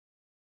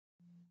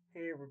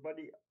Hey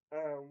everybody,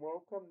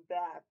 welcome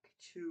back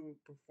to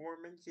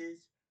Performances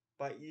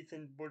by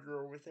Ethan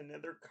Boudreau with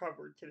another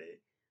cover today.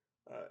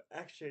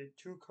 Actually,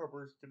 two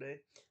covers today.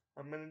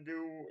 I'm gonna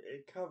do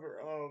a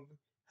cover of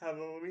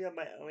Hallelujah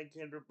by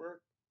Alexandra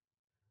Burke.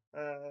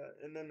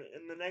 And then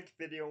in the next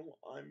video,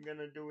 I'm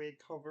gonna do a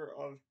cover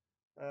of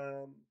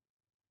um,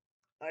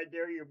 I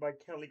Dare You by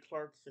Kelly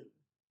Clarkson.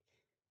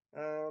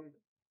 Um,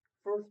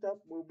 First up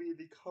will be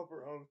the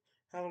cover of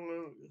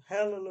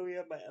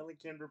Hallelujah by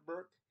Alexandra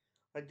Burke.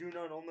 I do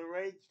not own the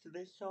rights to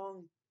this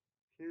song.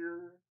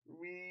 Here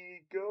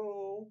we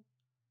go.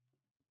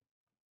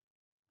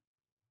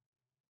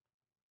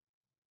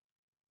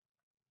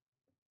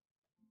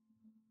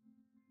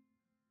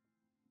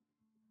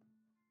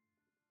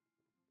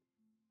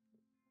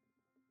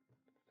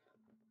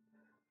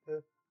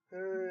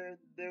 Heard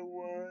there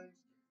was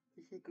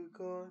a secret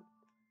chord,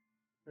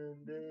 and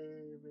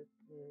they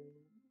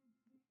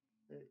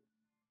hey,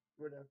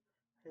 whatever.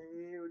 Hey,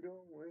 you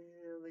don't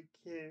really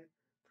care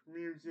for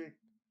music,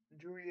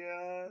 do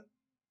ya?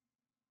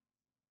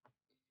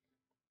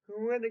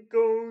 When it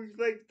goes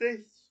like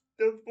this,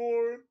 the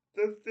fourth,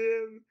 the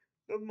fifth,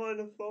 the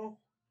minor fall,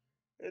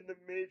 and the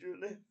major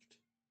lift,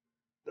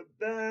 the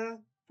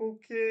baffled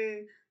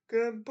king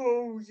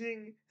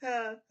composing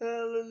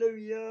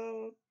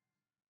hallelujah,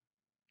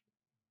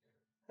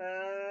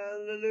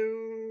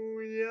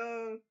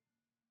 hallelujah,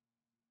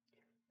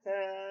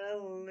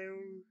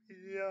 hallelujah,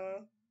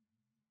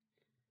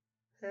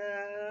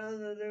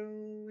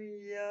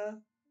 hallelujah,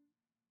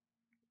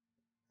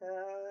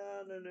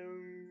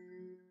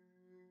 hallelujah.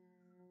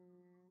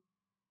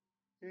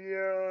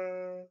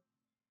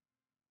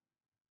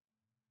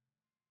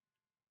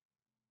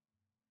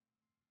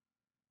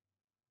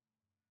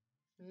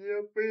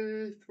 Your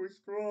faith was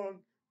strong,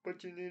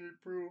 but you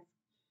needed proof.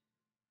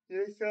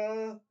 You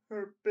saw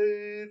her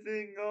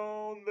bathing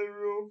on the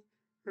roof,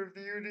 her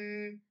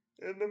beauty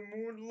and the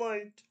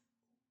moonlight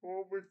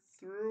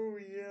overthrew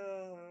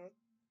ya.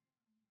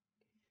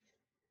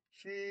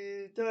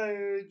 She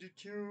tied you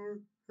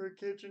to her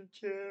kitchen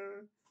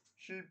chair.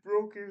 She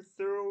broke your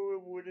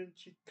throat, wouldn't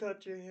she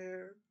cut your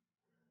hair?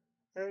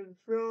 And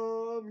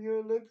from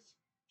your lips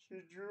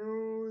she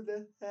drew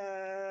the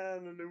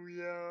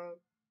hallelujah.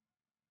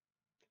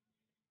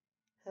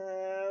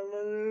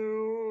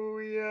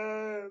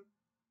 Hallelujah.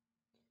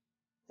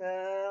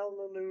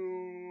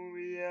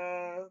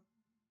 Hallelujah.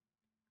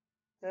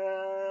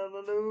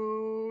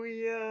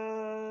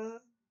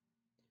 Hallelujah.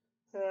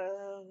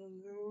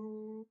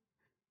 Hallelujah.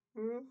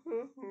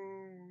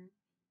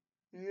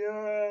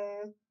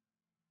 Yeah.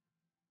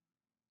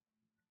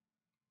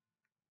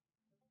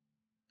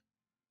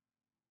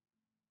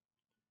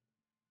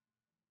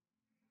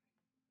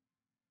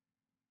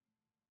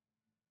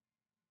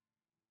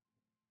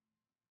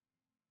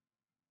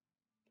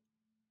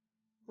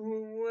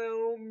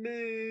 Well,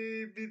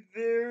 maybe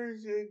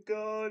there's a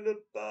God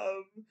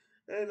above,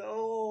 and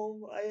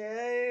all I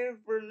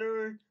ever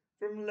learned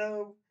from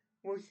love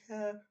was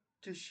how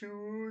to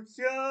shoot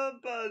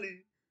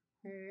somebody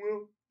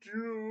who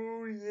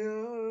outdrew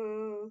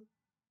you.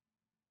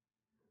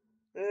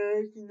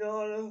 It's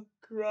not a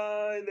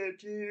cry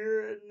that you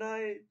hear at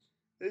night.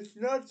 It's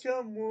not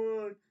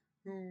someone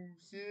who's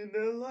seen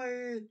the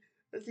light.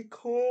 It's a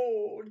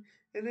cold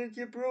and it's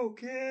a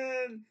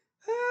broken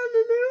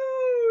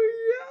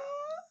hallelujah.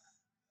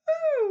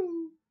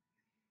 Woo!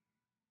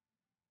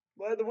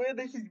 By the way,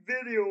 this is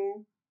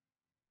video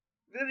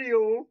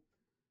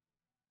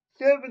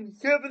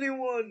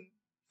 771,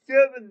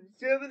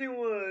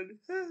 771.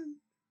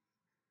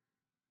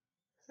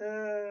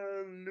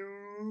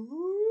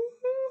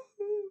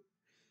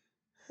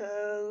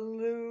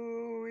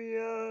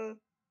 Hallelujah.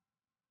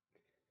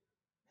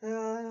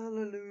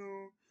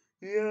 Hallelujah.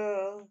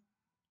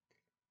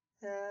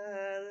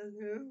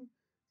 Hallelujah.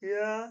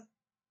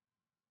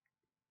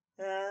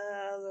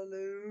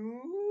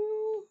 Hallelujah.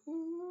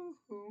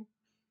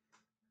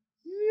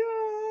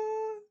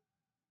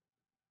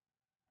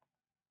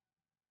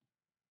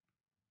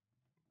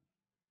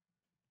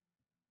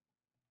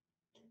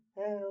 Hallelujah.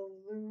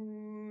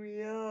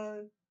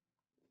 Hallelujah.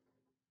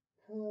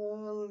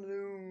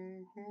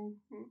 Hallelujah.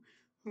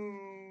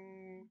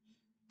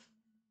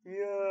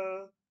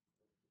 Yeah.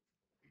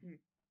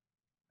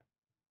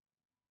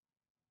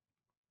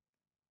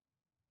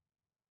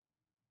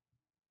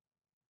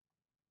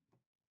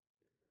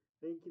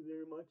 Thank you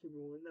very much,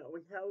 everyone. That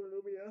was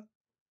Hallelujah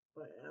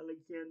by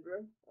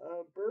Alexandra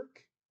Burke.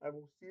 I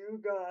will see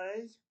you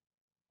guys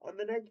on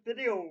the next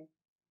video.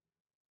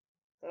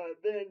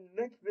 The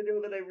next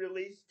video that I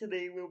release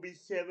today will be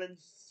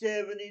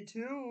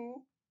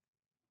 772.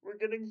 We're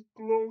getting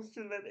close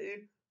to that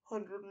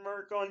 800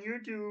 mark on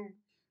YouTube.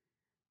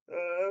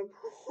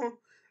 Uh,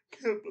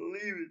 can't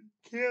believe it.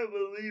 Can't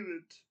believe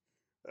it.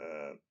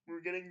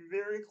 We're getting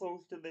very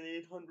close to the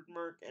 800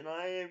 mark, and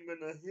I am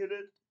gonna hit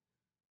it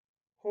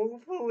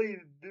hopefully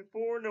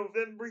before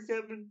November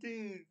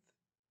 17th.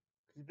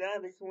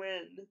 That is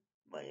when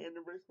my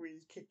anniversary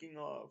is kicking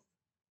off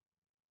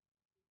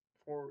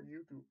for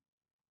YouTube.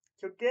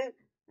 So get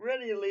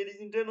ready, ladies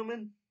and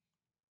gentlemen.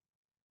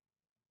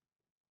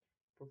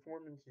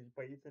 performances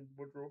by Ethan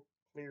Woodrow,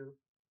 Clear,